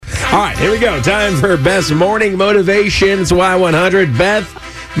right, here we go. Time for Beth's Morning Motivations Y100.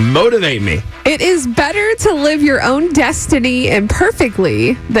 Beth, motivate me. It is better to live your own destiny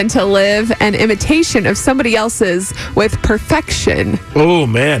imperfectly than to live an imitation of somebody else's with perfection. Oh,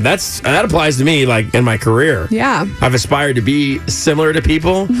 man, that applies to me, like, in my career. Yeah. I've aspired to be similar to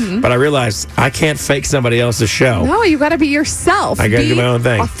people, but I realized I can't fake somebody else's show. No, you got to be yourself. I gotta do my own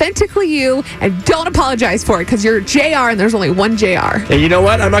thing. Authentically you, and don't apologize for it because you're JR and there's only one JR. And you know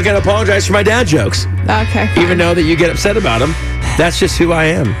what? I'm not going to apologize for my dad jokes. Okay. Fine. Even though that you get upset about them, that's just who I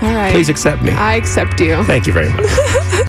am. All right. Please accept me. I accept you. Thank you very much.